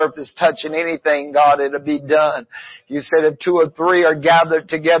surface touching anything, God, it'll be done. You said if 2 or 3 are gathered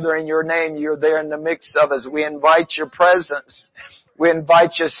together in your name, you're there in the midst of us. We invite your presence. We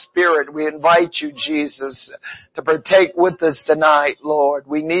invite your spirit. We invite you, Jesus, to partake with us tonight, Lord.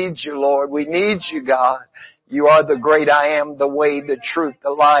 We need you, Lord. We need you, God. You are the great I am, the way, the truth, the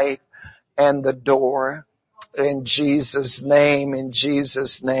life, and the door. In Jesus' name,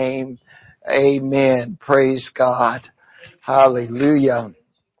 amen. Praise God. Hallelujah.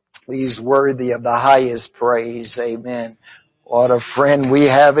 He's worthy of the highest praise. Amen. What a friend we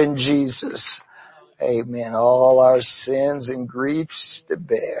have in Jesus. Amen. All our sins and griefs to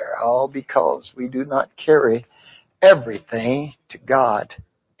bear, all because we do not carry everything to God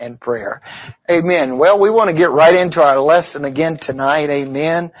in prayer. Amen. Well, we want to get right into our lesson again tonight.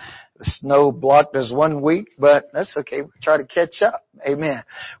 Amen. The snow blocked us 1 week, but that's okay. We'll try to catch up. Amen.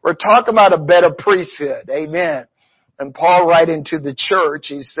 We're talking about a better priesthood. Amen. And Paul writing to the church,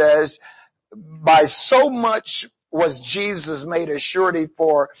 he says, by so much was Jesus made a surety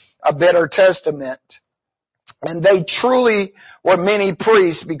for a better testament. And they truly were many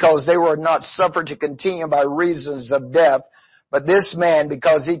priests because they were not suffered to continue by reasons of death. But this man,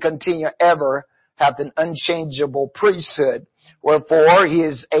 because he continued ever, hath an unchangeable priesthood. Wherefore he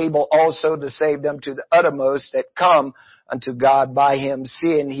is able also to save them to the uttermost that come unto God by him,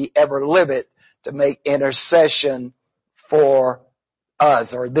 seeing he ever liveth to make intercession for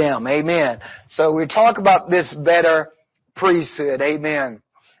us or them. Amen. So we talk about this better priesthood. Amen.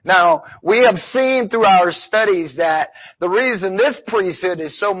 Now, we have seen through our studies that the reason this priesthood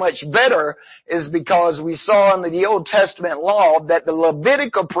is so much better is because we saw under the Old Testament law that the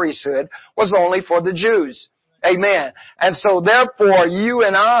Levitical priesthood was only for the Jews. Amen. And so therefore, you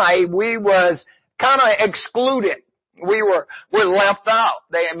and I, we was kind of excluded. We're left out.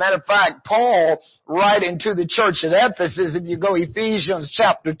 Matter of fact, Paul, writing to the church at Ephesus, if you go Ephesians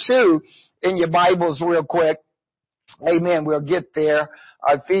chapter 2 in your Bibles real quick, amen, we'll get there.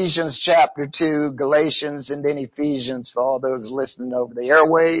 Ephesians chapter 2, Galatians, and then Ephesians for all those listening over the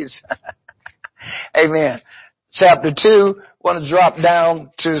airways. Amen. Chapter 2, want to drop down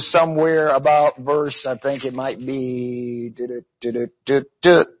to somewhere about verse, I think it might be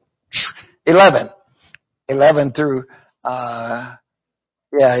 11. 11 through,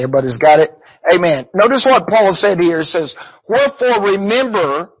 everybody's got it. Amen. Notice what Paul said here. It says, wherefore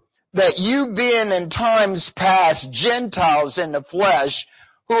remember that you being in times past Gentiles in the flesh,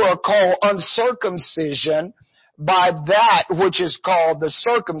 who are called uncircumcision by that which is called the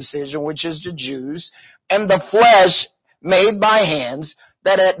circumcision, which is the Jews, and the flesh made by hands,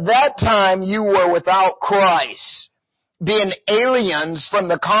 that at that time you were without Christ, being aliens from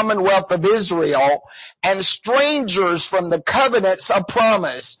the commonwealth of Israel and strangers from the covenants of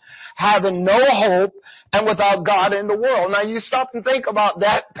promise, having no hope and without God in the world. Now you stop and think about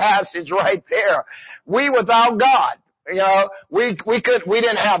that passage right there. We without God. We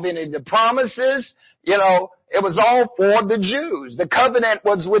didn't have any of the promises. It was all for the Jews. The covenant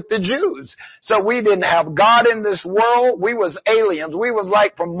was with the Jews. So we didn't have God in this world. We was aliens. We was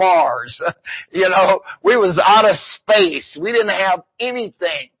like from Mars. We was out of space. We didn't have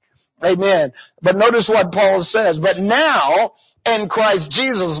anything. Amen. But notice what Paul says. But now, in Christ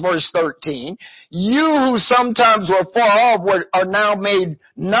Jesus, verse 13, you who sometimes were far off are now made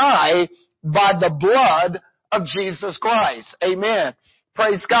nigh by the blood of Jesus Christ. Amen.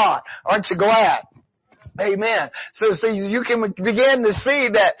 Praise God. Aren't you glad? Amen. So you can begin to see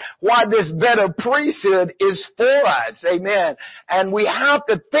that why this better priesthood is for us. Amen. And we have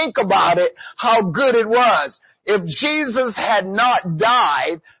to think about it, how good it was. If Jesus had not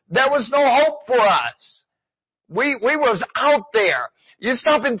died, there was no hope for us. We was out there. You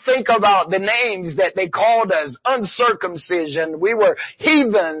stop and think about the names that they called us. Uncircumcision. We were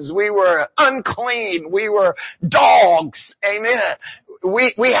heathens. We were unclean. We were dogs. Amen.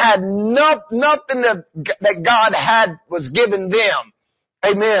 We had nothing that God had was given them.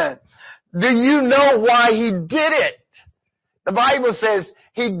 Amen. Do you know why He did it? The Bible says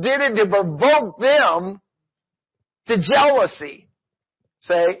He did it to provoke them to jealousy.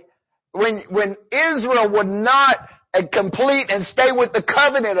 Say, when Israel would not complete and stay with the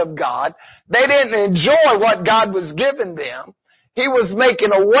covenant of God, they didn't enjoy what God was giving them. He was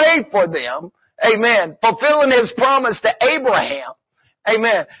making a way for them. Amen. Fulfilling His promise to Abraham.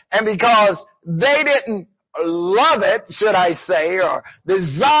 Amen. And because they didn't love it, should I say, or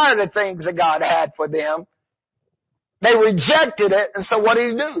desire the things that God had for them, they rejected it. And so what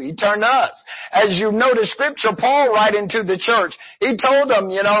did He do? He turned to us. As you know the scripture, Paul writing to the church, he told them,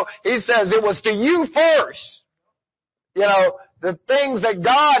 he says it was to you first. The things that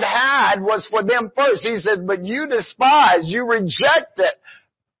God had was for them first. He said, but you despise, you reject it.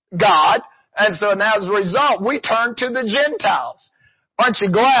 God. And so now as a result, we turn to the Gentiles. Aren't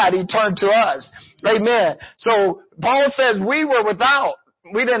you glad he turned to us? Amen. So Paul says we were without.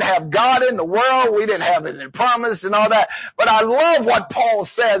 We didn't have God in the world. We didn't have any promise and all that. But I love what Paul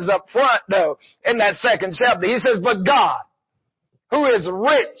says up front, though, in that second chapter. He says, but God, who is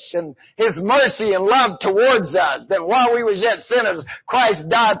rich in his mercy and love towards us, that while we were yet sinners, Christ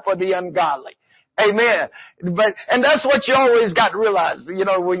died for the ungodly. Amen. And that's what you always got to realize. You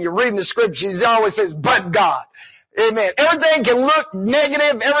know, when you're reading the scriptures, he always says, but God. Amen. Everything can look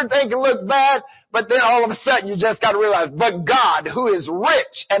negative. Everything can look bad. But then all of a sudden you just got to realize, but God, who is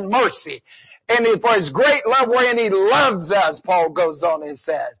rich in mercy, and for his great love wherein he loves us, Paul goes on and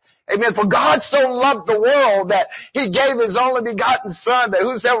says. Amen. For God so loved the world that he gave his only begotten Son, that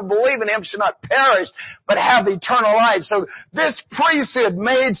whosoever believe in him should not perish, but have eternal life. So this priesthood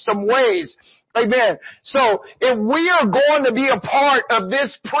made some ways. Amen. So if we are going to be a part of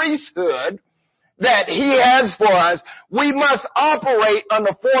this priesthood that he has for us, we must operate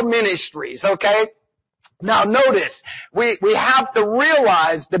under 4 ministries, okay? Now notice, we have to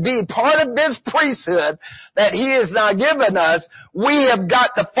realize to be part of this priesthood that he has now given us, we have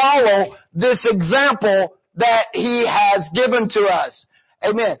got to follow this example that he has given to us.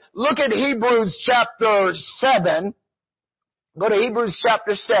 Amen. Look at Hebrews chapter 7. Go to Hebrews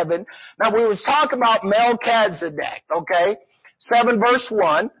chapter 7. Now we were talking about Melchizedek, okay? 7 verse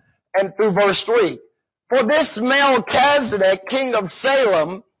 1 and through verse 3. For this Melchizedek, king of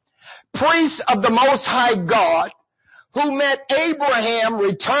Salem, priest of the Most High God, who met Abraham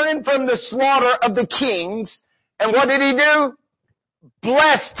returning from the slaughter of the kings, and what did he do?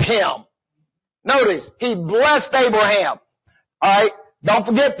 Blessed him. Notice, he blessed Abraham. Alright, don't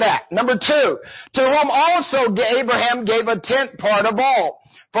forget that. Number 2, to whom also Abraham gave a 10th part of all.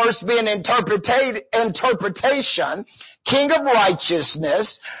 First being interpretation, king of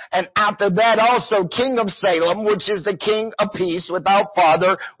righteousness, and after that also king of Salem, which is the king of peace, without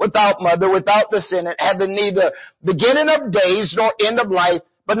father, without mother, without descendant, having neither beginning of days nor end of life.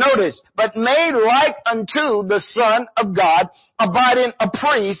 But notice, but made like unto the Son of God, abiding a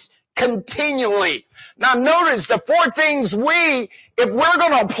priest continually. Now notice the 4 things if we're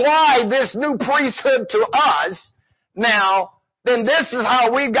going to apply this new priesthood to us, now, then this is how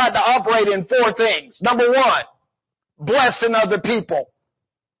we've got to operate in 4 things. Number 1, blessing other people.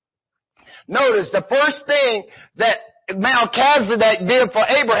 Notice the first thing that Melchizedek did for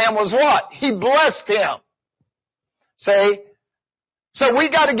Abraham was what? He blessed him. See? So we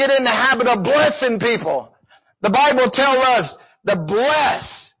got to get in the habit of blessing people. The Bible tells us to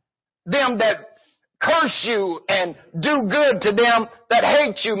bless them that curse you and do good to them that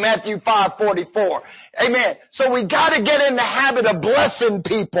hate you, Matthew 5:44. Amen. So we got to get in the habit of blessing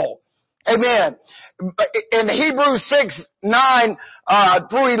people. Amen. In Hebrews 6:9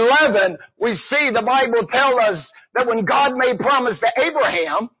 through 11, we see the Bible tell us that when God made promise to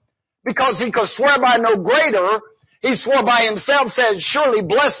Abraham, because he could swear by no greater, he swore by himself, said, surely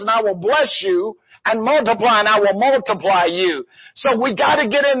bless and I will bless you, and multiply and I will multiply you. So we got to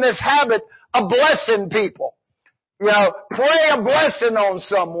get in this habit of blessing people. You know, pray a blessing on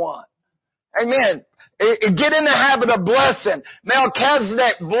someone. Amen. Get in the habit of blessing.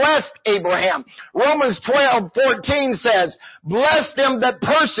 Melchizedek blessed Abraham. Romans 12:14 says, bless them that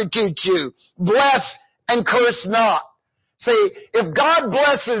persecute you. Bless and curse not. See, if God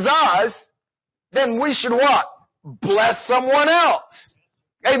blesses us, then we should what? Bless someone else.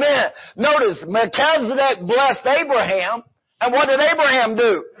 Amen. Notice, Melchizedek blessed Abraham, and what did Abraham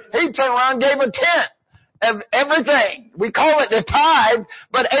do? He turned around and gave a 10th of everything. We call it the tithe,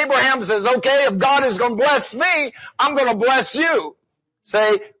 but Abraham says, okay, if God is going to bless me, I'm going to bless you.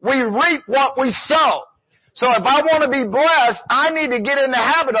 See, we reap what we sow. So if I want to be blessed, I need to get in the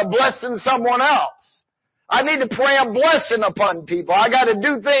habit of blessing someone else. I need to pray a blessing upon people. I got to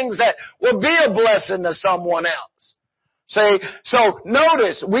do things that will be a blessing to someone else. See, so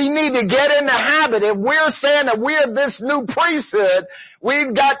notice, we need to get in the habit. If we're saying that we're this new priesthood,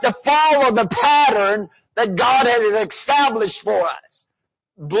 we've got to follow the pattern that God has established for us.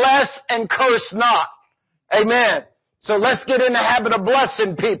 Bless and curse not. Amen. So let's get in the habit of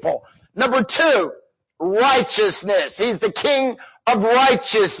blessing people. Number 2, righteousness. He's the King of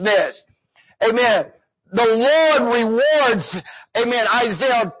righteousness. Amen. The Lord rewards, amen,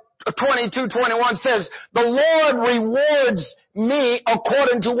 Isaiah 22:21 says, the Lord rewards me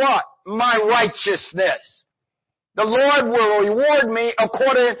according to what? My righteousness. The Lord will reward me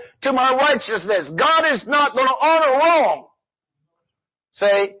according to my righteousness. God is not going to honor wrong.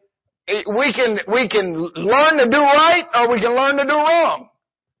 See, we can learn to do right or we can learn to do wrong.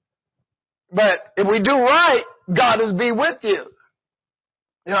 But if we do right, God will be with you.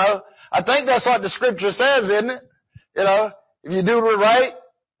 You know, I think that's what the scripture says, isn't it? You know, if you do it right,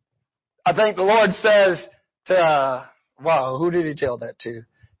 I think the Lord says to, wow, who did he tell that to?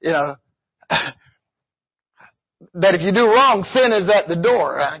 You know, that if you do wrong, sin is at the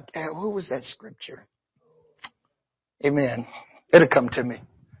door. Who was that scripture? Amen. It'll come to me.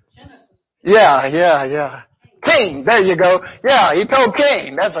 Yeah. Cain, there you go. Yeah, he told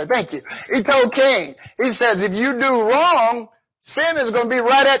Cain. That's right, thank you. He told Cain. He says, if you do wrong, sin is going to be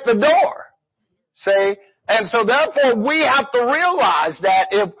right at the door. See? And so therefore we have to realize that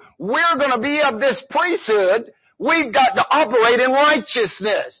if we're going to be of this priesthood, we've got to operate in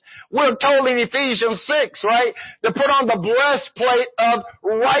righteousness. We're told in Ephesians 6, right, to put on the breastplate of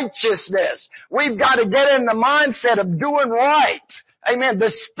righteousness. We've got to get in the mindset of doing right. Amen. The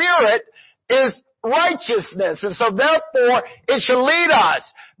Spirit is righteousness. And so therefore, it should lead us.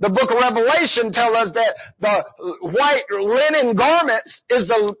 The book of Revelation tells us that the white linen garments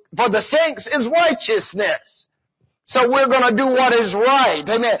for the saints is righteousness. So we're going to do what is right.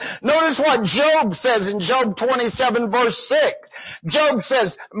 Amen. Notice what Job says in Job 27 verse 6. Job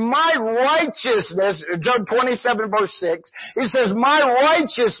says, my righteousness, Job 27 verse 6, he says, my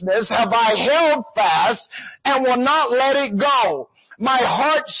righteousness have I held fast and will not let it go. My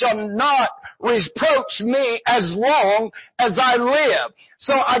heart shall not reproach me as long as I live.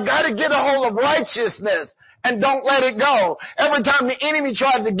 So I got to get a hold of righteousness and don't let it go. Every time the enemy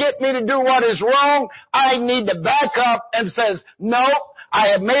tries to get me to do what is wrong, I need to back up and says, no, I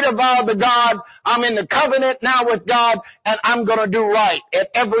have made a vow to God. I'm in the covenant now with God, and I'm going to do right at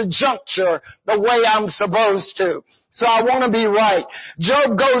every juncture the way I'm supposed to. So I want to be right.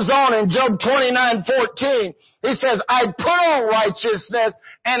 Job goes on in Job 29:14. He says, I put on righteousness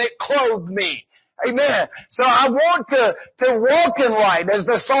and it clothed me. Amen. So I want to walk in right. As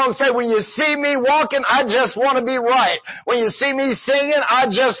the song said, when you see me walking, I just want to be right. When you see me singing, I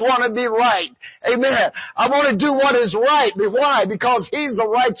just want to be right. Amen. I want to do what is right. Why? Because He's a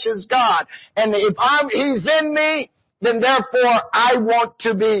righteous God. And if He's in me, then therefore I want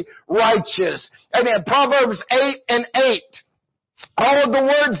to be righteous. Amen. Proverbs 8:8. All of the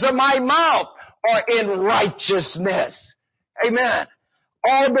words of my mouth are in righteousness. Amen.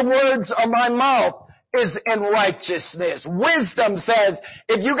 All the words of my mouth is in righteousness. Wisdom says,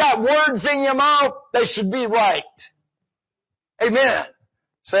 if you got words in your mouth, they should be right. Amen.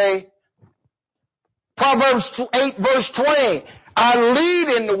 Say, Proverbs 8 verse 20, I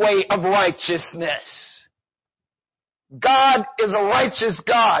lead in the way of righteousness. God is a righteous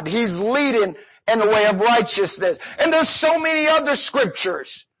God. He's leading in the way of righteousness. And there's so many other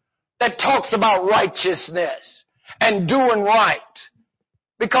scriptures that talks about righteousness and doing right.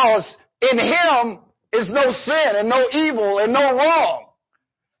 Because in Him is no sin and no evil and no wrong.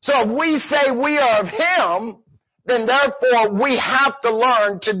 So if we say we are of Him, then therefore we have to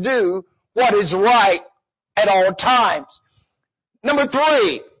learn to do what is right at all times. Number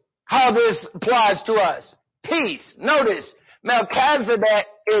 3, how this applies to us. Peace. Notice, Melchizedek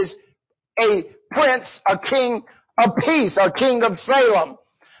is a prince, a king of peace, or king of Salem.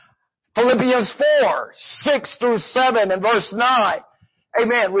 Philippians 4, 6 through 7 and verse 9.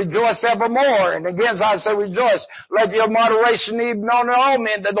 Amen. Rejoice evermore. And again, I say rejoice. Let your moderation be known to all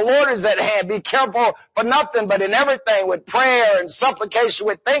men that the Lord is at hand. Be careful for nothing, but in everything with prayer and supplication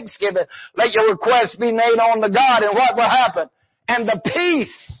with thanksgiving. Let your requests be made on to God. And what will happen? And the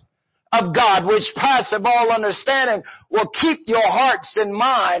peace of God, which passeth all understanding, will keep your hearts and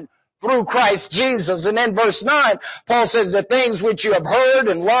mind through Christ Jesus. And in verse 9, Paul says, the things which you have heard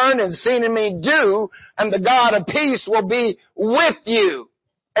and learned and seen in me do, and the God of peace will be with you.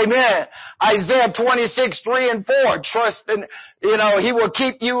 Amen. Isaiah 26, 3 and 4. Trust in, He will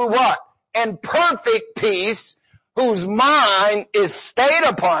keep you what? In perfect peace, whose mind is stayed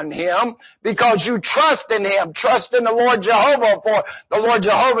upon Him, because you trust in Him. Trust in the Lord Jehovah, for the Lord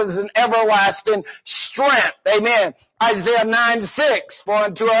Jehovah is an everlasting strength. Amen. Isaiah 9:6. For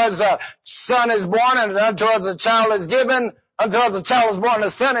unto us a son is born, and unto us a child is given. Unto us a child is born,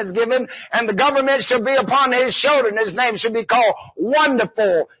 a son is given, and the government shall be upon His shoulder, and His name shall be called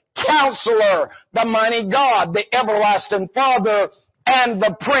Wonderful, Counselor, the Mighty God, the Everlasting Father, and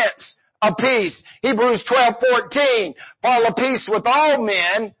the Prince of Peace. Hebrews 12:14. Follow peace with all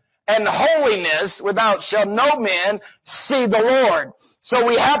men, and holiness without shall no man see the Lord. So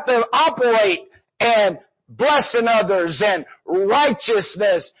we have to operate in blessing others and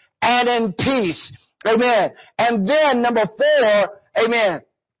righteousness and in peace. Amen. And then number 4, amen,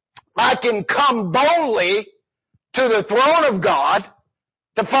 I can come boldly to the throne of God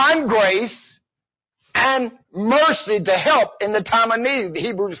to find grace and mercy to help in the time of need.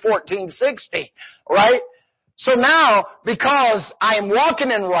 Hebrews 14:60, right? So now, because I am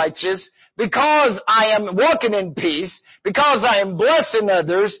walking in righteousness, because I am walking in peace, because I am blessing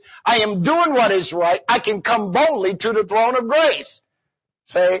others, I am doing what is right, I can come boldly to the throne of grace.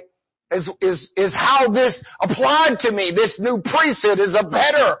 Say, is how this applied to me. This new priesthood is a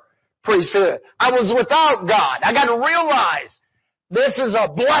better priesthood. I was without God. I got to realize this is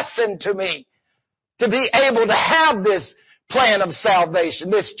a blessing to me to be able to have this plan of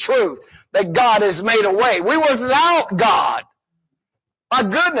salvation, this truth that God has made a way. We were without God. My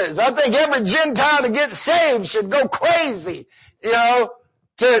goodness, I think every Gentile to get saved should go crazy, to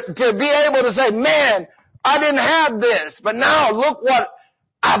be able to say, man, I didn't have this, but now look what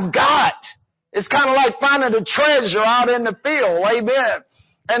I've got. It's kind of like finding a treasure out in the field. Amen.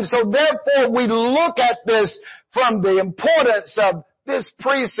 And so therefore we look at this from the importance of this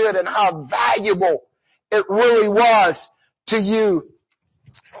priesthood and how valuable it really was to you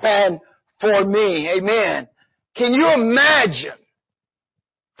and for me. Amen. Can you imagine?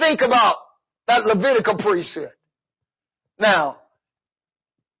 Think about that Levitical priesthood. Now,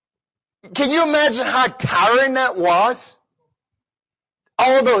 can you imagine how tiring that was?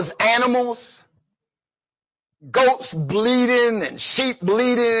 All those animals, goats bleeding and sheep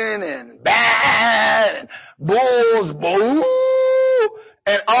bleeding and bad and bulls boo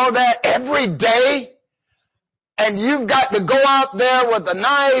and all that every day. And you've got to go out there with a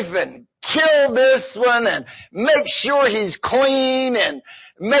knife and kill this one and make sure he's clean and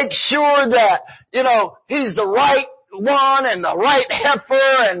make sure that, he's the right one and the right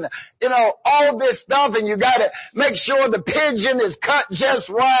heifer and, all this stuff. And you got to make sure the pigeon is cut just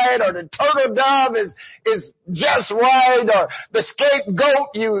right or the turtle dove is just right or the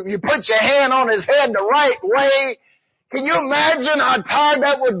scapegoat, you put your hand on his head the right way. Can you imagine how tired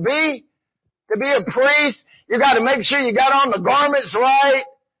that would be? To be a priest, you got to make sure you got on the garments right.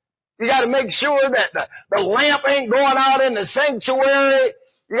 You got to make sure that the lamp ain't going out in the sanctuary.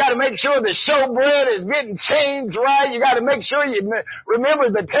 You got to make sure the showbread is getting changed right. You got to make sure you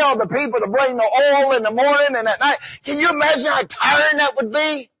remember to tell the people to bring the oil in the morning and at night. Can you imagine how tiring that would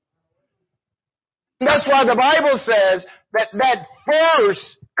be? And that's why the Bible says that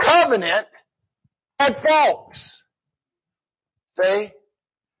first covenant had faults. See?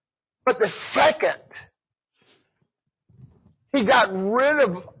 But the second, he got rid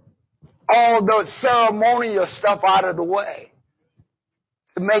of all those ceremonial stuff out of the way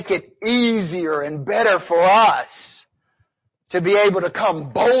to make it easier and better for us to be able to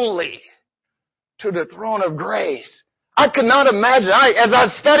come boldly to the throne of grace. I could not imagine. As I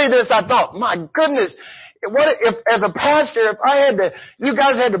studied this, I thought, my goodness, what if, as a pastor, you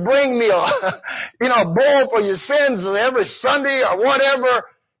guys had to bring me a bowl for your sins every Sunday or whatever,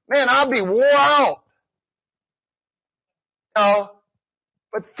 man, I'd be wore out.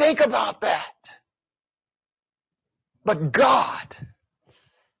 But think about that. But God,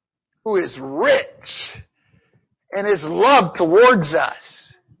 who is rich in His love towards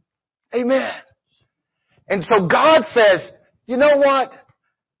us. Amen. And so God says, you know what?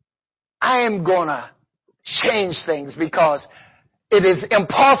 I am going to change things because it is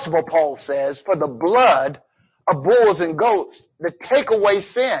impossible, Paul says, for the blood of bulls and goats to take away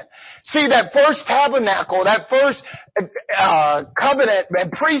sin. See, that first tabernacle, that first covenant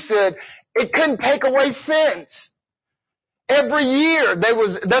and priesthood, it couldn't take away sins. Every year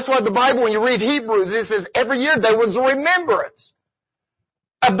that's why the Bible, when you read Hebrews, it says every year there was a remembrance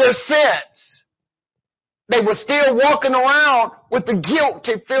of their sins. They were still walking around with the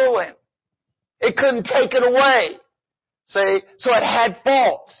guilty feeling. It couldn't take it away. See? So it had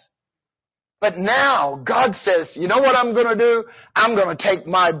faults. But now God says, you know what I'm going to do? I'm going to take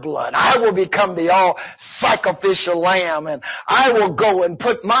my blood. I will become the all sacrificial lamb, and I will go and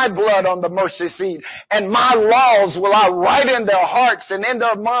put my blood on the mercy seat, and my laws will I write in their hearts and in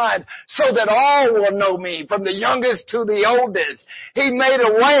their minds so that all will know me, from the youngest to the oldest. He made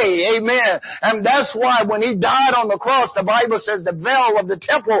a way. Amen. And that's why when He died on the cross, the Bible says the veil of the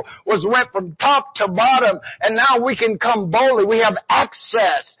temple was rent from top to bottom, and now we can come boldly. We have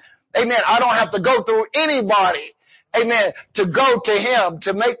access. Amen. I don't have to go through anybody. Amen. To go to Him,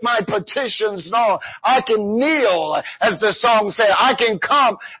 to make my petitions known. I can kneel, as the song said. I can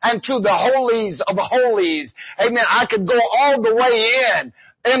come into the holies of holies. Amen. I could go all the way in.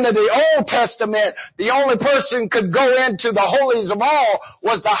 Into the Old Testament, the only person could go into the holies of all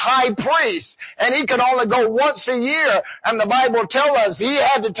was the high priest. And he could only go once a year. And the Bible tells us he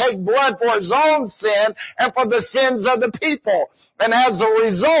had to take blood for his own sin and for the sins of the people. And as a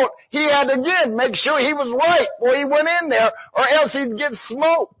result, he had to again make sure he was right before he went in there, or else he'd get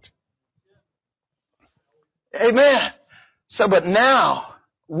smoked. Amen. So, but now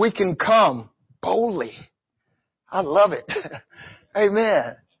we can come boldly I love it.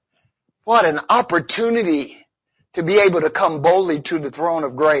 Amen. What an opportunity to be able to come boldly to the throne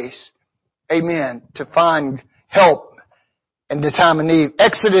of grace. Amen. To find help in the time of need.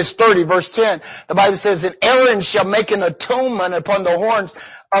 Exodus 30 verse 10, the Bible says, and Aaron shall make an atonement upon the horns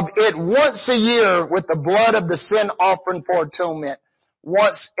of it once a year with the blood of the sin offering for atonement.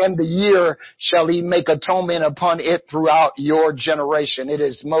 Once in the year shall he make atonement upon it throughout your generation. It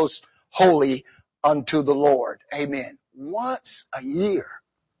is most holy unto the Lord. Amen. Once a year.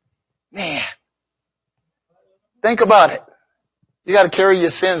 Man. Think about it. You got to carry your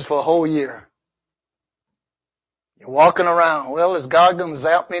sins for a whole year. You're walking around. Well, is God going to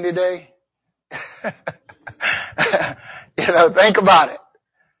zap me today? Think about it.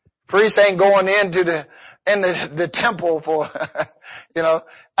 Priest ain't going into the temple for,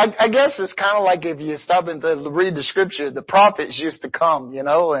 I guess it's kind of like if you stop and read the scripture, the prophets used to come, and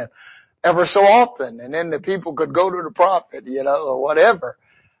ever so often, and then the people could go to the prophet, or whatever.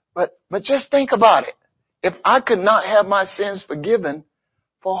 But just think about it. If I could not have my sins forgiven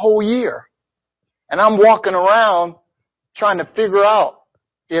for a whole year, and I'm walking around trying to figure out,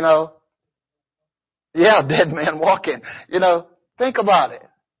 dead man walking, think about it.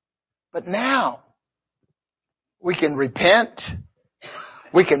 But now, we can repent.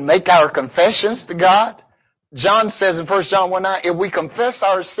 We can make our confessions to God. John says in 1 John 1:9, if we confess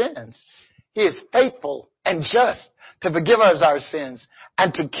our sins, He is faithful and just to forgive us our sins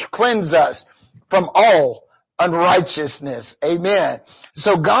and to cleanse us from all unrighteousness. Amen.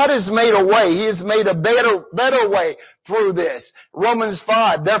 So God has made a way. He has made a better way through this. Romans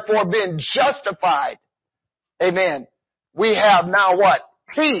 5, therefore being justified. Amen. We have now what?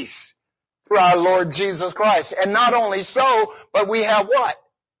 Peace through our Lord Jesus Christ. And not only so, but we have what?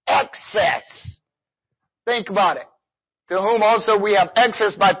 Access. Think about it. To whom also we have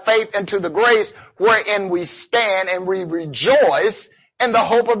access by faith into the grace wherein we stand and we rejoice in the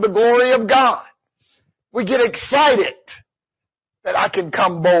hope of the glory of God. We get excited that I can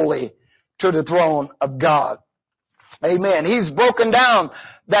come boldly to the throne of God. Amen. He's broken down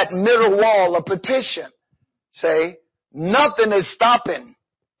that middle wall of petition. Say, nothing is stopping,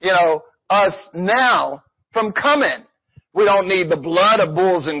 us now from coming. We don't need the blood of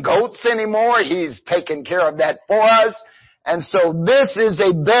bulls and goats anymore. He's taken care of that for us. And so this is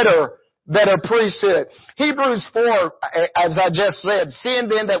a better priesthood. Hebrews 4, as I just said, seeing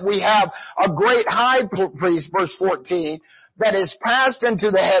then that we have a great high priest, verse 14, that is passed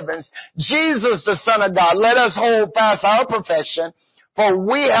into the heavens, Jesus, the Son of God, let us hold fast our profession. For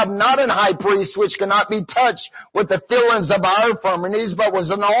we have not an high priest which cannot be touched with the feelings of our infirmities, but was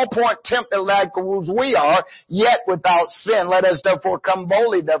in all point tempted like as we are, yet without sin. Let us therefore come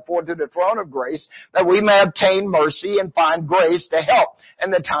boldly, therefore, to the throne of grace, that we may obtain mercy and find grace to help in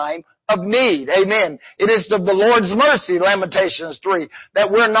the time of need. Amen. It is of the Lord's mercy, Lamentations 3,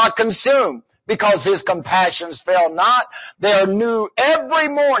 that we're not consumed, because His compassions fail not. They are new every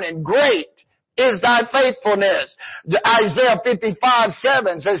morning. Great is thy faithfulness. Isaiah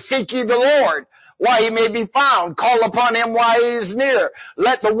 55:7 says, seek ye the Lord while He may be found. Call upon Him while He is near.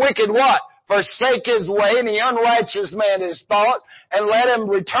 Let the wicked what? Forsake his way, and the unrighteous man his thought, and let him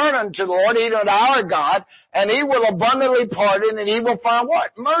return unto the Lord, even our God, and He will abundantly pardon, and He will find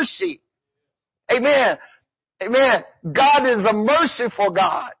what? Mercy. Amen. Amen. God is a merciful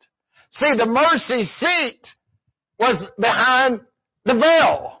God. See, the mercy seat was behind the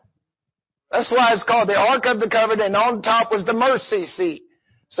veil. That's why it's called the Ark of the Covenant, and on top was the mercy seat.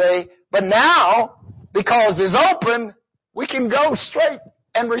 See? But now, because it's open, we can go straight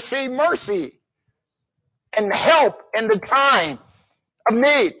and receive mercy and help in the time of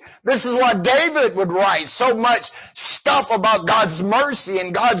need. This is what David would write. So much stuff about God's mercy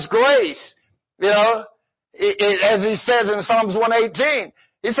and God's grace. As he says in Psalms 118,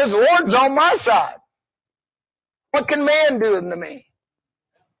 he says, the Lord's on my side. What can man do unto me?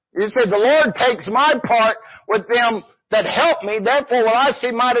 He said, the Lord takes my part with them that help me. Therefore will I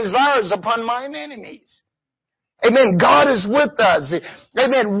see my desires upon mine enemies. Amen. God is with us.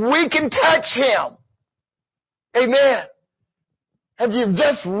 Amen. We can touch Him. Amen. Have you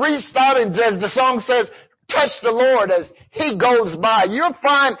just reached out and, as the song says, touch the Lord as He goes by? You'll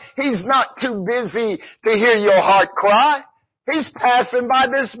find He's not too busy to hear your heart cry. He's passing by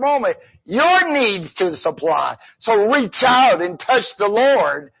this moment. Your needs to supply. So reach out and touch the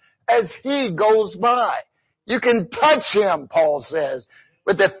Lord as He goes by. You can touch Him, Paul says,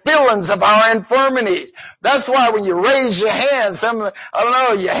 with the feelings of our infirmities. That's why when you raise your hands,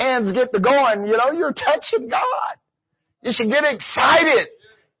 your hands get to going, you're touching God. You should get excited.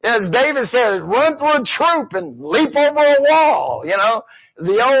 As David said, run through a troop and leap over a wall,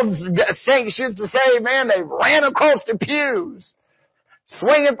 the old saints used to say, man, they ran across the pews,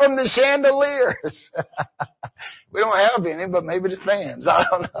 swinging from the chandeliers. We don't have any, but maybe the fans. I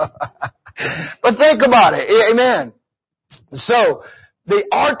don't know. But think about it. Amen. So, the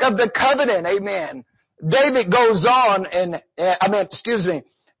Ark of the Covenant, amen. David goes on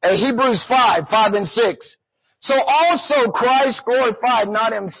Hebrews 5 and 6. So also Christ glorified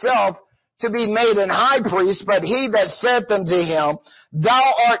not himself to be made an high priest, but he that saith unto him,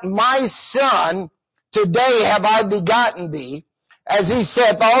 Thou art my son, today have I begotten thee. As he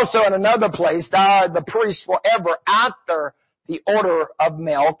saith also in another place, Thou art the priest forever after the order of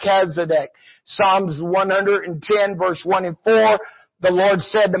Melchizedek. Psalms 110 verse 1 and 4, the Lord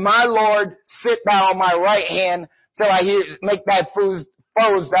said to my Lord, Sit thou on my right hand till I make thy foes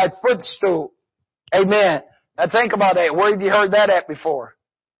thy footstool. Amen. Now think about that. Where have you heard that at before?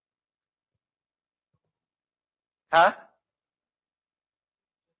 Huh?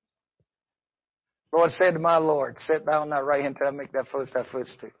 Lord said to my Lord, Sit thou on thy right hand till I make thy foes thy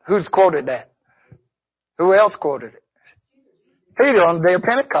footstool. Who's quoted that? Who else quoted it? Peter on the day of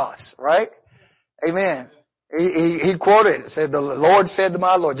Pentecost, right? Amen. He quoted it. Said, the Lord said to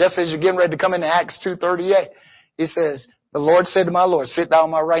my Lord, just as you're getting ready to come into Acts 2:38, he says, the Lord said to my Lord, Sit thou on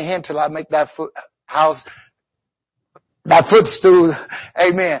my right hand till I make thy footstool.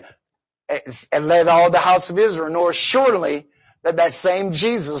 Amen. And let all the house of Israel know assuredly that same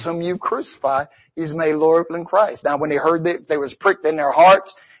Jesus whom you crucified, he's made Lord in Christ. Now when they heard that, they was pricked in their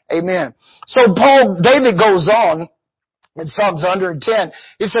hearts. Amen. So David goes on in Psalms 110.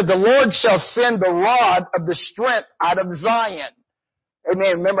 He said, the Lord shall send the rod of the strength out of Zion.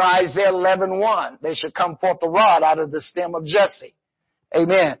 Amen. Remember Isaiah 11:1. They shall come forth the rod out of the stem of Jesse.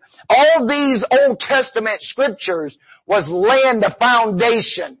 Amen. All these Old Testament scriptures was laying the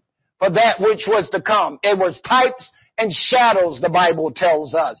foundation for that which was to come. It was types and shadows, the Bible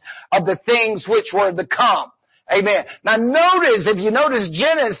tells us, of the things which were to come. Amen. Now notice, if you notice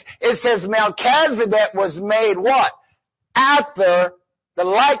Genesis, it says Melchizedek was made what? After the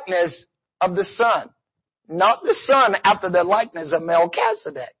likeness of the Son. Not the Son after the likeness of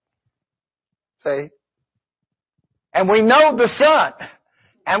Melchizedek. See? And we know the Son.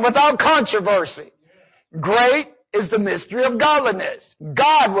 And without controversy. Great is the mystery of godliness.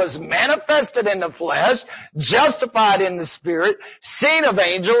 God was manifested in the flesh, justified in the spirit, seen of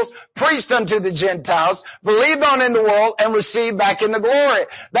angels, preached unto the Gentiles, believed on in the world, and received back in the glory.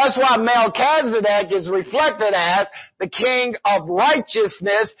 That's why Melchizedek is reflected as the King of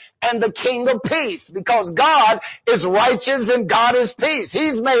righteousness and the King of peace, because God is righteous and God is peace.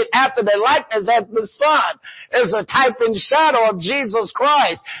 He's made after the likeness of the Son, as a type and shadow of Jesus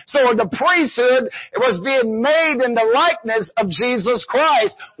Christ. So the priesthood was being made in the likeness of Jesus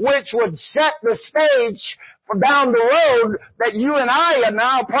Christ, which would set the stage for down the road that you and I are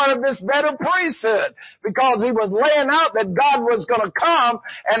now part of this better priesthood, because he was laying out that God was going to come,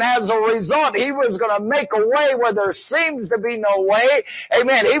 and as a result, he was going to make a way where there seems to be no way.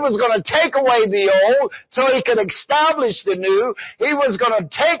 Amen. He was going to take away the old so he could establish the new. He was going to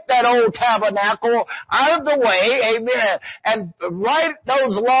take that old tabernacle out of the way, amen, and write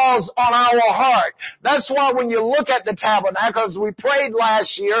those laws on our heart. That's why when you look at the tabernacle, as we prayed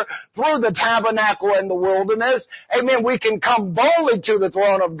last year, through the tabernacle in the wilderness, amen, we can come boldly to the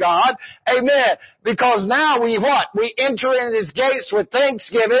throne of God, amen, because now we enter in his gates with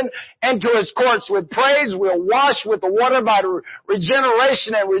thanksgiving, into his courts with praise. We're washed with the water by the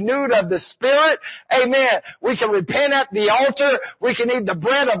regeneration and renewed of the Spirit, amen. We can repent at the altar. We can eat the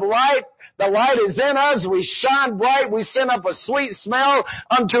bread of light. The light is in us. We shine bright. We send up a sweet smell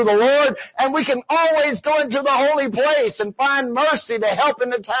unto the Lord. And we can always go into the holy place and find mercy to help in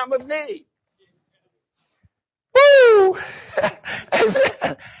the time of need. Woo!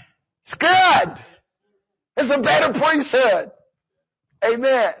 Amen. It's good. It's a better priesthood.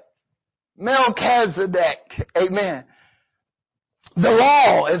 Amen. Melchizedek. Amen. The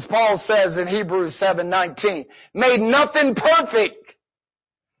law, as Paul says in Hebrews 7:19, made nothing perfect.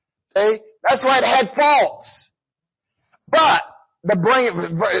 See? That's why it had faults. But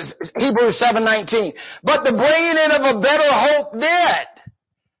Hebrews 7:19, but the bringing in of a better hope did,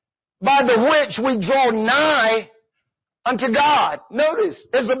 by the which we draw nigh unto God. Notice,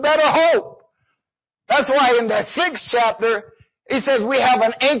 there's a better hope. That's why in the 6th chapter, he says we have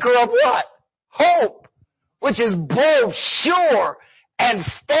an anchor of what? Hope, which is both sure and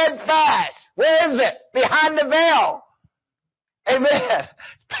steadfast. Where is it? Behind the veil. Amen.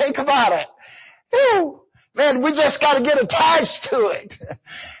 Think about it. Whew. Man, we just got to get attached to it.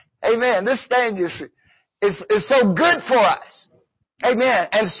 Amen. This thing is so good for us. Amen.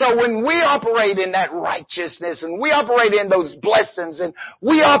 And so when we operate in that righteousness and we operate in those blessings and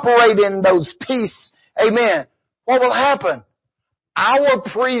we operate in those peace, amen, what will happen? Our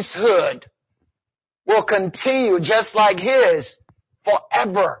priesthood will continue just like His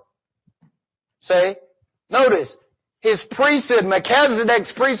forever. See? Notice, His priesthood,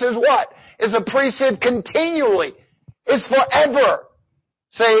 Melchizedek's priesthood is what? It's a priesthood continually. It's forever.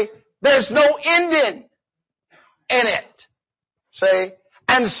 See? There's no ending in it. See?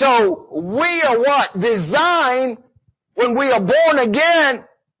 And so we are what? Designed when we are born again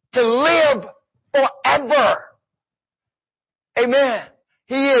to live forever. Amen.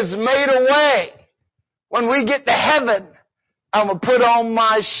 He has made a way. When we get to heaven, I'm going to put on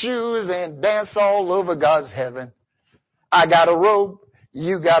my shoes and dance all over God's heaven. I got a robe.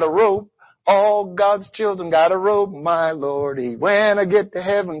 You got a robe. All God's children got a robe, my Lordy. When I get to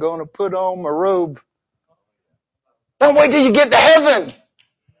heaven, going to put on my robe. Don't wait till you get to heaven.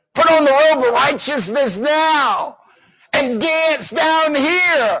 Put on the robe of righteousness now. And dance down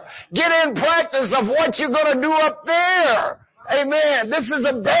here. Get in practice of what you're going to do up there. Amen. This is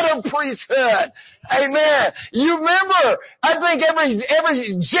a better priesthood. Amen. You remember, I think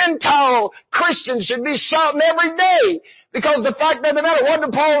every Gentile Christian should be shouting every day. Because the fact of the matter, what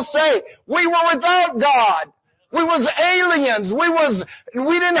did Paul say? We were without God. We was aliens.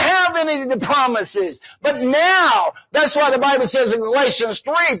 We didn't have any of the promises. But now, that's why the Bible says in Galatians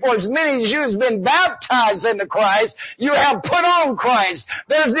 3, for as many as you have been baptized into Christ, you have put on Christ.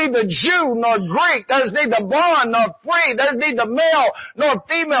 There's neither Jew nor Greek. There's neither bond nor free. There's neither male nor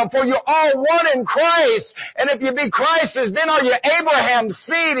female, for you're all one in Christ. And if you be Christ's, then are you Abraham's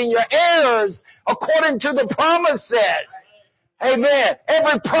seed and your heirs according to the promises. Amen.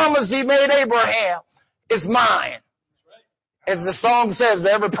 Every promise He made Abraham is mine. As the song says,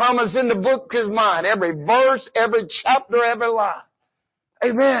 every promise in the book is mine. Every verse, every chapter, every line.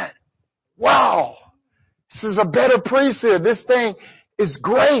 Amen. Wow. This is a better priesthood. This thing is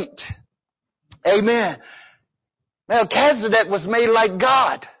great. Amen. Melchizedek was made like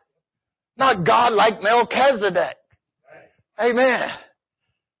God. Not God like Melchizedek. Amen.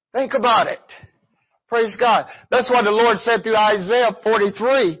 Think about it. Praise God. That's why the Lord said through Isaiah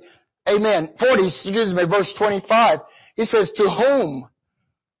 43, amen, verse 25. He says, to whom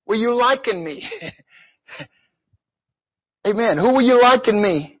will you liken me? Amen. Who will you liken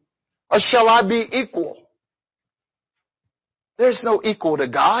me? Or shall I be equal? There's no equal to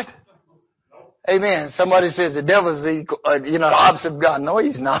God. Amen. Somebody says the devil's equal, the opposite of God. No,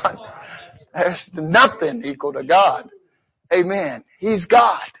 he's not. There's nothing equal to God. Amen. He's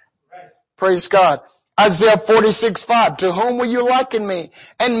God. Praise God. Isaiah 46:5. To whom will you liken me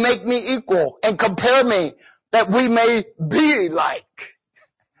and make me equal and compare me that we may be like?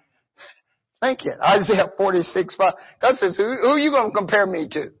 Thank you. Isaiah 46:5. God says, who are you going to compare me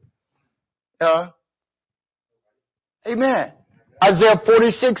to? Amen. Isaiah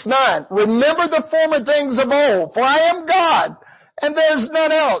 46:9. Remember the former things of old, for I am God and there's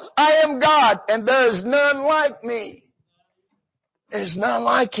none else. I am God and there's none like me. There's none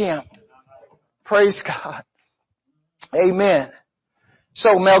like Him. Praise God. Amen.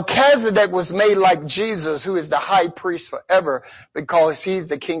 So Melchizedek was made like Jesus, who is the high priest forever, because He's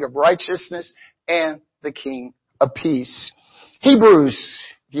the King of righteousness and the King of peace. Hebrews,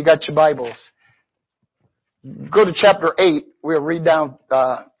 if you got your Bibles, go to chapter 8. We'll read down,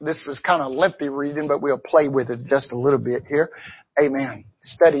 this is kind of lengthy reading, but we'll play with it just a little bit here. Amen.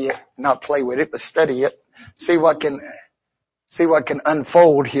 Study it, not play with it, but study it. See what can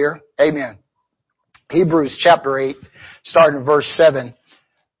unfold here. Amen. Hebrews chapter 8, starting verse 7.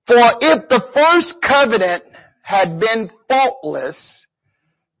 For if the first covenant had been faultless,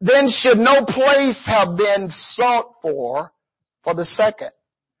 then should no place have been sought for the second.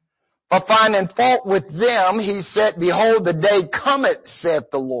 For finding fault with them, He said, behold, the day cometh,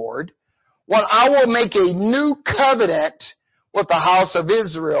 saith the Lord, when I will make a new covenant with the house of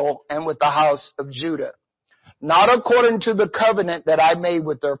Israel and with the house of Judah. Not according to the covenant that I made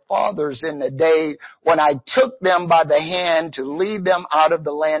with their fathers in the day when I took them by the hand to lead them out of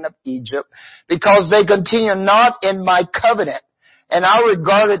the land of Egypt, because they continue not in my covenant, and I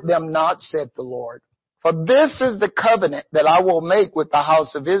regarded them not, saith the Lord. For this is the covenant that I will make with the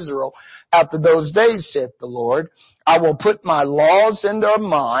house of Israel after those days, saith the Lord. I will put my laws in their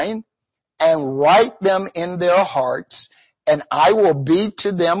mind and write them in their hearts, and I will be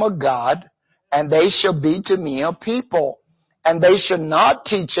to them a God, and they shall be to me a people. And they shall not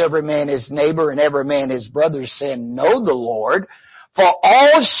teach every man his neighbor and every man his brother, saying, know the Lord, for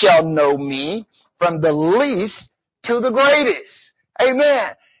all shall know me, from the least to the greatest. Amen.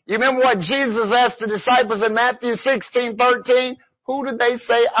 You remember what Jesus asked the disciples in Matthew 16:13? who do they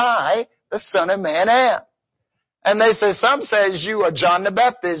say I, the Son of Man, am? And they say, some says you are John the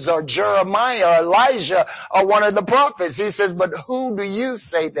Baptist or Jeremiah or Elijah or one of the prophets. He says, but who do you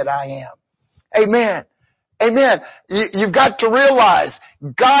say that I am? Amen. Amen. You've got to realize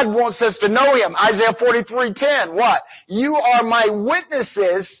God wants us to know Him. Isaiah 43:10. What? You are my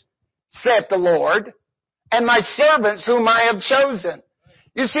witnesses, saith the Lord, and my servants whom I have chosen.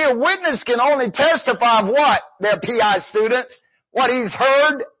 You see, a witness can only testify of what? They're PI students. What he's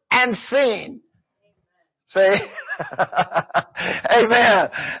heard and seen. See? Amen.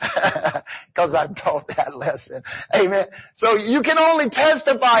 Because I've taught that lesson. Amen. So you can only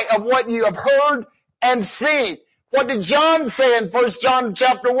testify of what you have heard and seen. What did John say in 1 John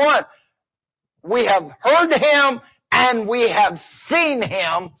chapter 1? We have heard Him and we have seen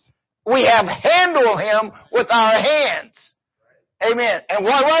Him. We have handled Him with our hands. Amen. And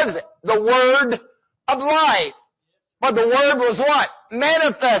what was it? The Word of life. But the Word was what?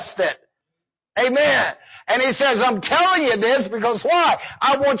 Manifested. Amen. And He says, I'm telling you this because why?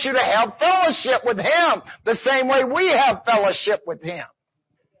 I want you to have fellowship with Him the same way we have fellowship with Him.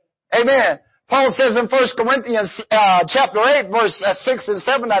 Amen. Paul says in 1 Corinthians chapter 8, verse 6 and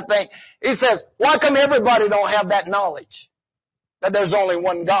 7, I think, he says, why come everybody don't have that knowledge? That there's only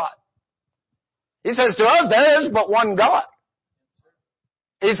one God. He says to us, there is but one God.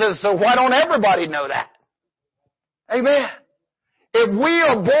 He says, so why don't everybody know that? Amen. If we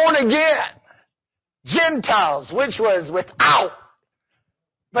are born again, Gentiles, which was without,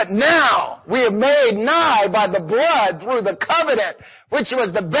 but now we are made nigh by the blood through the covenant, which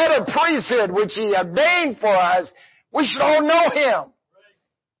was the better priesthood, which He ordained for us. We should all know Him.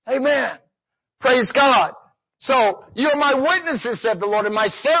 Amen. Praise God. So, you are my witnesses, said the Lord, and my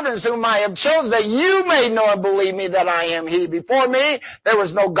servants whom I have chosen, that you may know and believe me that I am He. Before me, there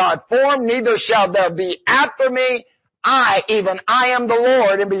was no God formed, neither shall there be after me. I am the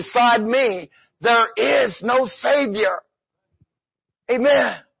Lord, and beside me, there is no Savior.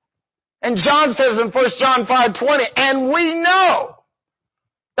 Amen. And John says in 1 John 5:20, and we know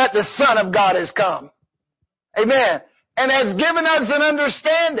that the Son of God has come. Amen. And has given us an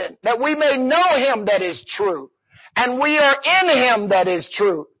understanding that we may know Him that is true. And we are in Him that is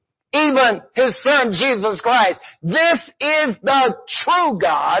true. Even His Son, Jesus Christ. This is the true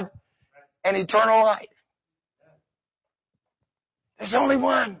God and eternal life. There's only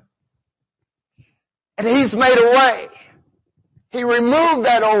one. And He's made a way. He removed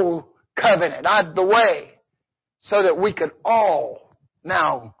that old covenant out of the way so that we could all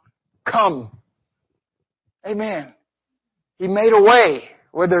now come. Amen. He made a way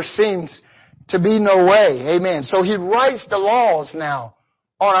where there seems to be no way. Amen. So He writes the laws now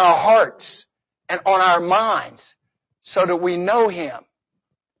on our hearts and on our minds so that we know Him.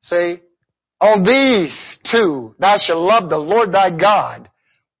 See, on these two, thou shalt love the Lord thy God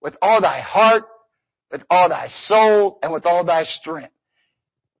with all thy heart, with all thy soul, and with all thy strength.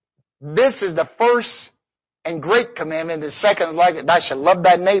 This is the first and great commandment. The second is like it, thou shalt love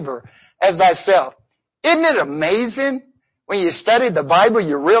thy neighbor as thyself. Isn't it amazing? When you study the Bible,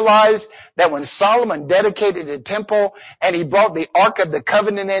 you realize that when Solomon dedicated the temple and he brought the Ark of the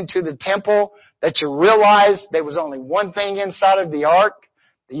Covenant into the temple, that you realize there was only one thing inside of the Ark.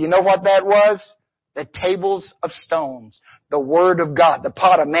 You know what that was? The tables of stones. The Word of God. The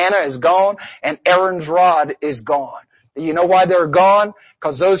pot of manna is gone and Aaron's rod is gone. Do you know why they're gone?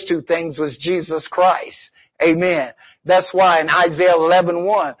 Because those two things was Jesus Christ. Amen. That's why in Isaiah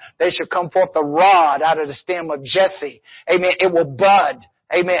 11:1, they shall come forth a rod out of the stem of Jesse. Amen. It will bud.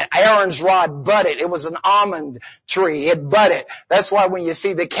 Amen. Aaron's rod budded. It was an almond tree. It budded. That's why when you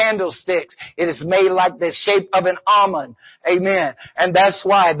see the candlesticks, it is made like the shape of an almond. Amen. And that's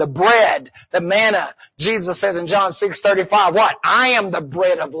why the bread, the manna, Jesus says in John 6:35, what? I am the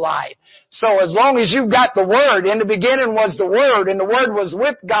bread of life. So as long as you've got the Word, in the beginning was the Word, and the Word was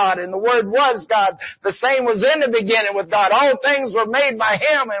with God, and the Word was God. The same was in the beginning with God. All things were made by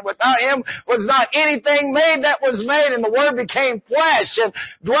Him, and without Him was not anything made that was made. And the Word became flesh and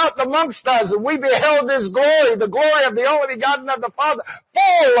dwelt amongst us, and we beheld His glory, the glory of the only begotten of the Father,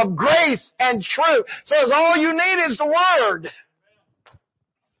 full of grace and truth. So all you need is the Word.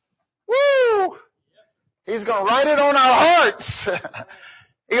 Woo! He's going to write it on our hearts.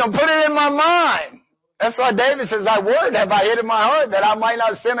 He's going to put it in my mind. That's why David says, thy word have I hid in my heart that I might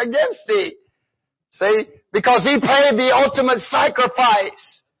not sin against thee. See? Because He paid the ultimate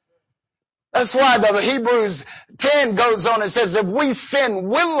sacrifice. That's why the Hebrews 10 goes on and says, if we sin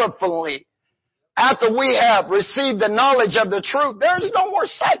willfully after we have received the knowledge of the truth, there's no more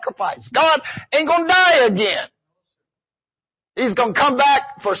sacrifice. God ain't going to die again. He's going to come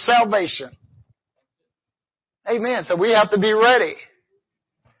back for salvation. Amen. So we have to be ready.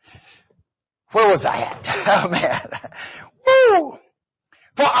 Where was I at? Oh man. Woo!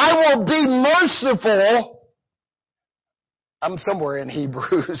 For I will be merciful. I'm somewhere in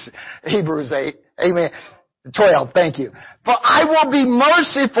Hebrews 8. Amen. 12, thank you. For I will be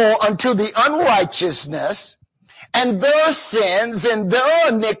merciful unto the unrighteousness, and their sins and their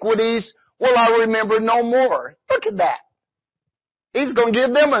iniquities will I remember no more. Look at that. He's going to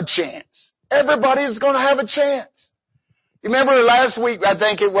give them a chance. Everybody's going to have a chance. You remember last week, I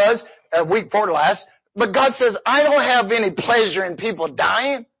think it was, week before last, but God says, I don't have any pleasure in people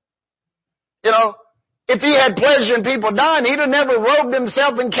dying. You know, if He had pleasure in people dying, He'd have never robed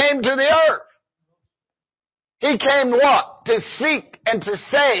Himself and came to the earth. He came what? To seek and to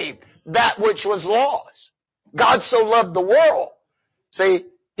save that which was lost. God so loved the world. See,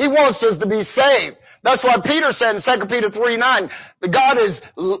 He wants us to be saved. That's why Peter said in 2 Peter 3:9, that God is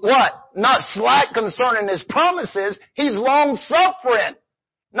what? Not slack concerning His promises. He's long-suffering.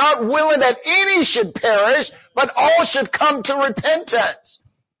 Not willing that any should perish, but all should come to repentance.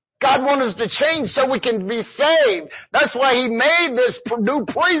 God wants us to change so we can be saved. That's why He made this new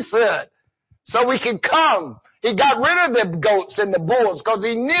priesthood. So we can come. He got rid of the goats and the bulls because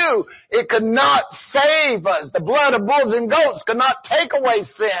He knew it could not save us. The blood of bulls and goats could not take away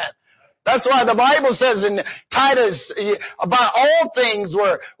sin. That's why the Bible says in Titus, about all things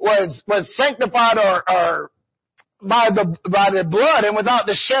was sanctified or by the blood, and without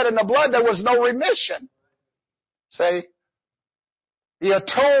the shedding of blood there was no remission. See? The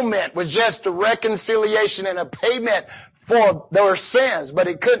atonement was just a reconciliation and a payment for their sins, but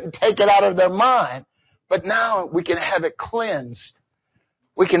it couldn't take it out of their mind. But now we can have it cleansed.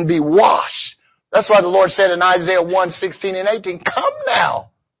 We can be washed. That's why the Lord said in Isaiah 1:16 and 18, come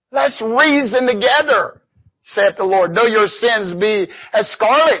now, let's reason together, saith the Lord. Though your sins be as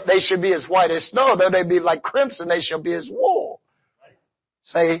scarlet, they should be as white as snow. Though they be like crimson, they shall be as wool.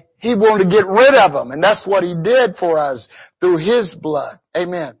 See, He wanted to get rid of them, and that's what He did for us through His blood.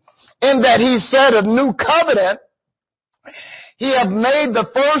 Amen. In that He said of new covenant, He hath made the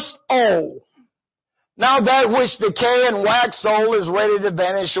first old. Now that which decay and wax old is ready to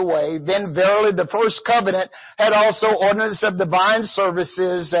vanish away. Then verily the first covenant had also ordinance of divine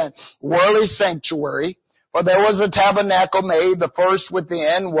services and worldly sanctuary. For there was a tabernacle made. The first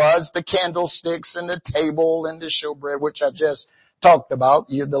within was the candlesticks and the table and the showbread, which I just talked about.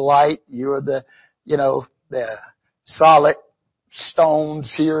 You're the light. You're the solid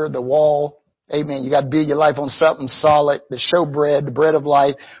stones here, the wall. Amen. You got to build your life on something solid. The showbread, the bread of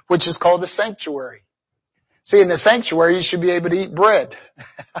life, which is called the sanctuary. See, in the sanctuary, you should be able to eat bread.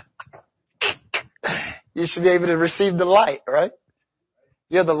 You should be able to receive the light, right?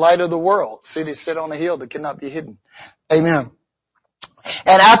 You're the light of the world. City sit on a hill that cannot be hidden. Amen.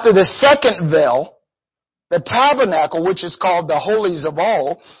 And after the second veil, the tabernacle, which is called the holies of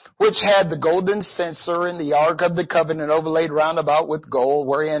all, which had the golden censer and the ark of the covenant overlaid round about with gold,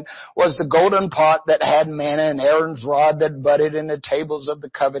 wherein was the golden pot that had manna and Aaron's rod that budded in the tables of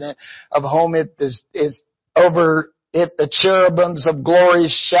the covenant, of whom it is over it the cherubims of glory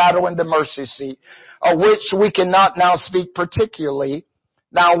shadowing the mercy seat, of which we cannot now speak particularly.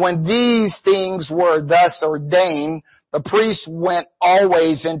 Now when these things were thus ordained, the priest went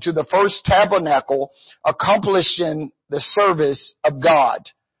always into the first tabernacle, accomplishing the service of God.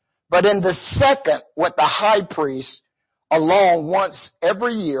 But in the second went the high priest alone once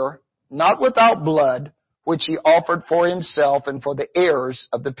every year, not without blood, which he offered for himself and for the heirs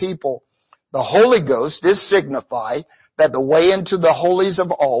of the people. The Holy Ghost did signify that the way into the holies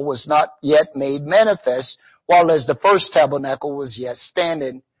of all was not yet made manifest, while as the first tabernacle was yet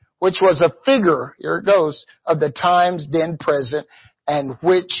standing, which was a figure, here it goes, of the times then present, and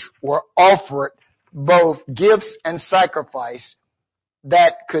which were offered both gifts and sacrifice,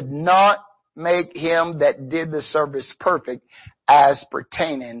 that could not make him that did the service perfect as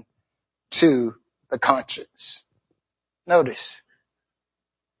pertaining to the conscience. Notice,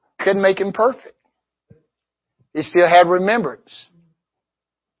 couldn't make him perfect. He still had remembrance.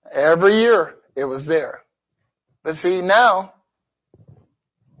 Every year it was there. But see, now,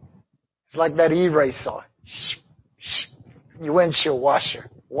 it's like that eraser. Your windshield washer.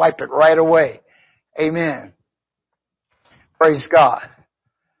 Wipe it right away. Amen. Praise God.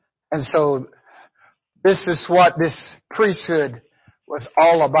 And so, this is what this priesthood was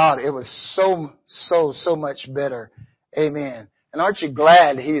all about. It was so much better. Amen. And aren't you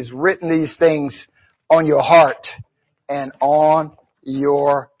glad He's written these things on your heart and on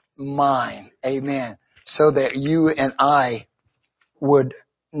your mind? Amen. So that you and I would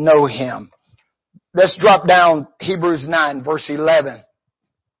know Him. Let's drop down Hebrews 9, verse 11.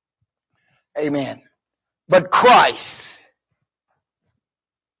 Amen. But Christ,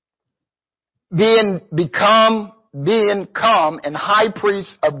 being come and high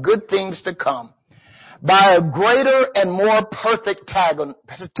priest of good things to come, by a greater and more perfect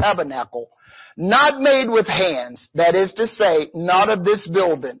tabernacle, not made with hands, that is to say, not of this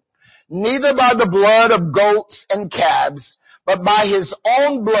building, neither by the blood of goats and calves, but by his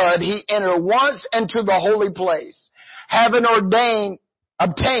own blood he entered once into the holy place, having obtained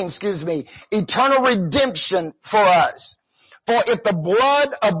eternal redemption for us. For if the blood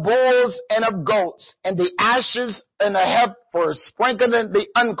of bulls and of goats and the ashes and the heifer sprinkled the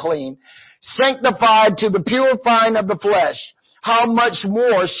unclean, sanctified to the purifying of the flesh, how much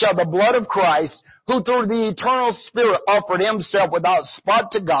more shall the blood of Christ, who through the eternal Spirit offered himself without spot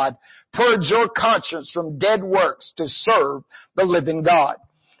to God, purge your conscience from dead works to serve the living God.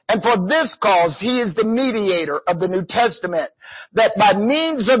 And for this cause he is the mediator of the New Testament, that by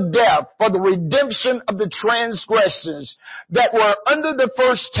means of death for the redemption of the transgressions that were under the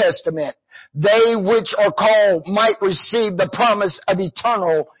first testament, they which are called might receive the promise of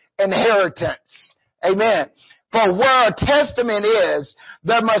eternal inheritance. Amen. For where a testament is,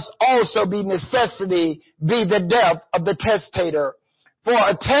 there must also be necessity be the death of the testator. For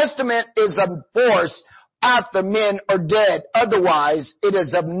a testament is of force after men are dead. Otherwise, it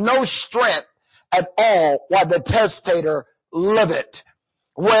is of no strength at all while the testator liveth.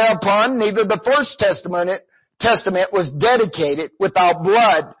 Whereupon neither the first testament was dedicated without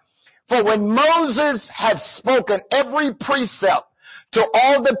blood. For when Moses had spoken every precept to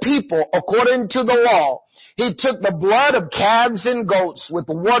all the people according to the law, he took the blood of calves and goats with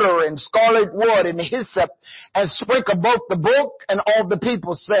water and scarlet wood and hyssop and sprinkled both the book and all the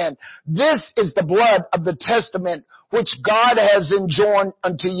people, saying, this is the blood of the testament which God has enjoined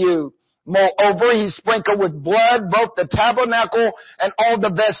unto you. Moreover, he sprinkled with blood both the tabernacle and all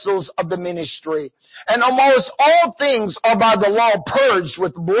the vessels of the ministry. And almost all things are by the law purged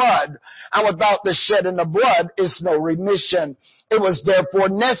with blood, and without the shedding of blood is no remission. It was therefore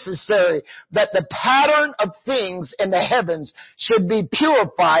necessary that the pattern of things in the heavens should be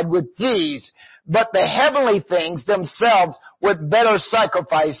purified with these, but the heavenly things themselves with better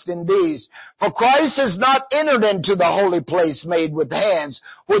sacrifice than these. For Christ has not entered into the holy place made with hands,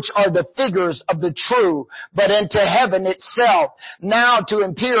 which are the figures of the true, but into heaven itself, now to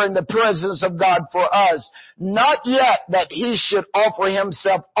appear in the presence of God for us. Not yet that he should offer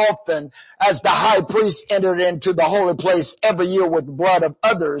himself often, as the high priest entered into the holy place every year with the blood of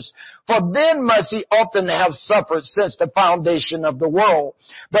others, for then must he often have suffered since the foundation of the world.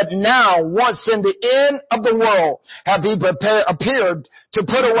 But now, once in the end of the world, have he appeared to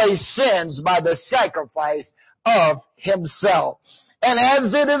put away sins by the sacrifice of himself. And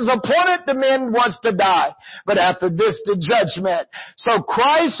as it is appointed to men once to die, but after this the judgment. So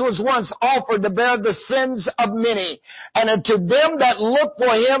Christ was once offered to bear the sins of many. And unto them that look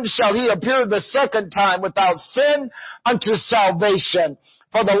for him shall he appear the second time without sin unto salvation.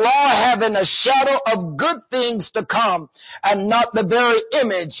 For the law having a shadow of good things to come, and not the very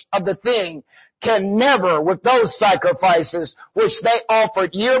image of the thing, can never, with those sacrifices which they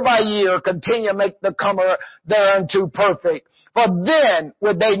offered year by year, continue to make the comer thereunto perfect. For then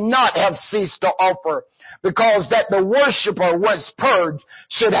would they not have ceased to offer, because that the worshiper once purged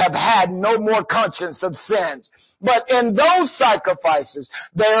should have had no more conscience of sins. But in those sacrifices,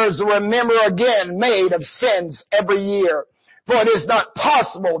 there is a remember again made of sins every year. For it is not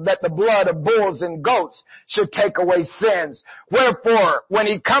possible that the blood of bulls and goats should take away sins. Wherefore, when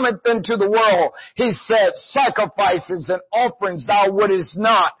he cometh into the world, he said, sacrifices and offerings thou wouldest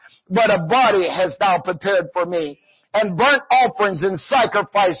not, but a body hast thou prepared for me. And burnt offerings and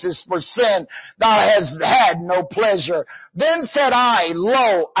sacrifices for sin thou hast had no pleasure. Then said I,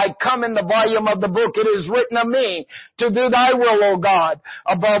 lo, I come in the volume of the book. It is written of me to do thy will, O God.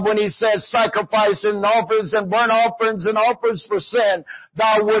 Above when he says sacrifice and offerings and burnt offerings and offerings for sin,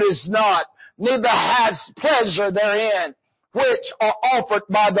 thou wouldest not, neither hast pleasure therein, which are offered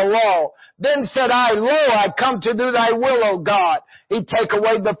by the law. Then said I, lo, I come to do thy will, O God. He take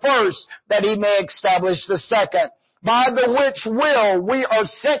away the first, that he may establish the second. By the which will we are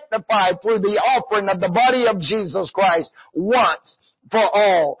sanctified through the offering of the body of Jesus Christ once for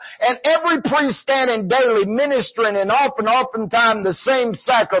all. And every priest standing daily ministering and oftentimes the same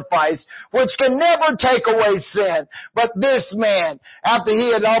sacrifice, which can never take away sin. But this man, after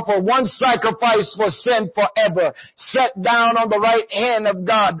he had offered one sacrifice for sin forever, sat down on the right hand of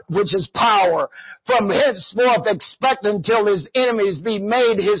God, which is power, from henceforth expecting until his enemies be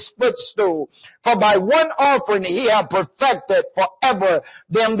made his footstool. For by one offering he hath perfected forever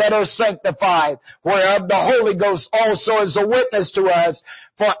them that are sanctified, whereof the Holy Ghost also is a witness to us.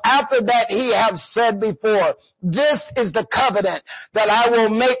 For after that he hath said before, this is the covenant that I will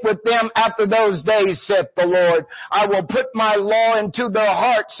make with them after those days, saith the Lord. I will put my law into their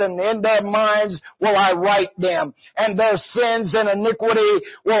hearts, and in their minds will I write them, and their sins and iniquity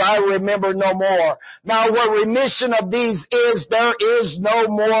will I remember no more. Now where remission of these is, there is no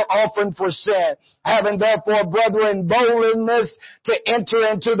more offering for sin. Having therefore, brethren, boldness to enter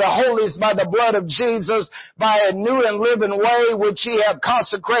into the holiest by the blood of Jesus, by a new and living way which he hath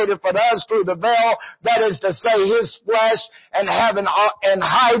consecrated for us through the veil, that is to say, his flesh, and having an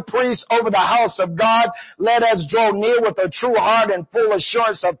high priest over the house of God, let us draw near with a true heart and full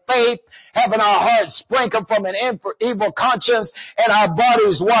assurance of faith, having our hearts sprinkled from an evil conscience and our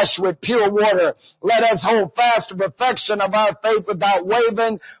bodies washed with pure water. Let us hold fast the perfection of our faith without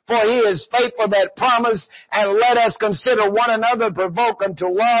wavering, for he is faithful that promise. And let us consider one another, provoke unto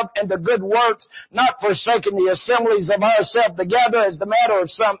love and the good works, not forsaking the assemblies of ourselves together as the matter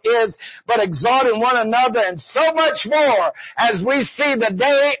of some is, but exhorting one another, and so much more as we see the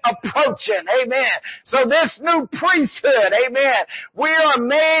day approaching. Amen. So this new priesthood, amen, we are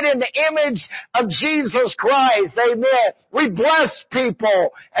made in the image of Jesus Christ. Amen. We bless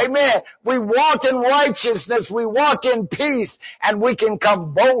people. Amen. We walk in righteousness. We walk in peace, and we can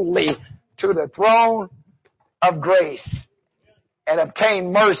come boldly to the throne of grace and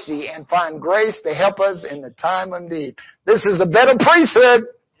obtain mercy and find grace to help us in the time of need. This is a better priesthood.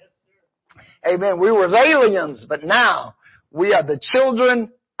 Amen. We were aliens, but now we are the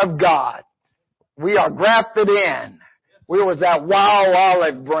children of God. We are grafted in. We was that wild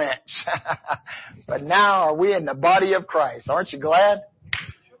olive branch. But now are we in the body of Christ. Aren't you glad?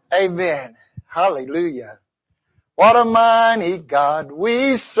 Amen. Hallelujah. What a mighty God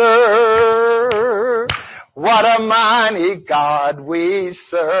we serve. What a mighty God we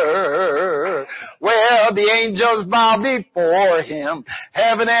serve. Well, the angels bow before him.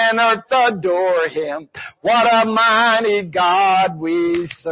 Heaven and earth adore him. What a mighty God we serve.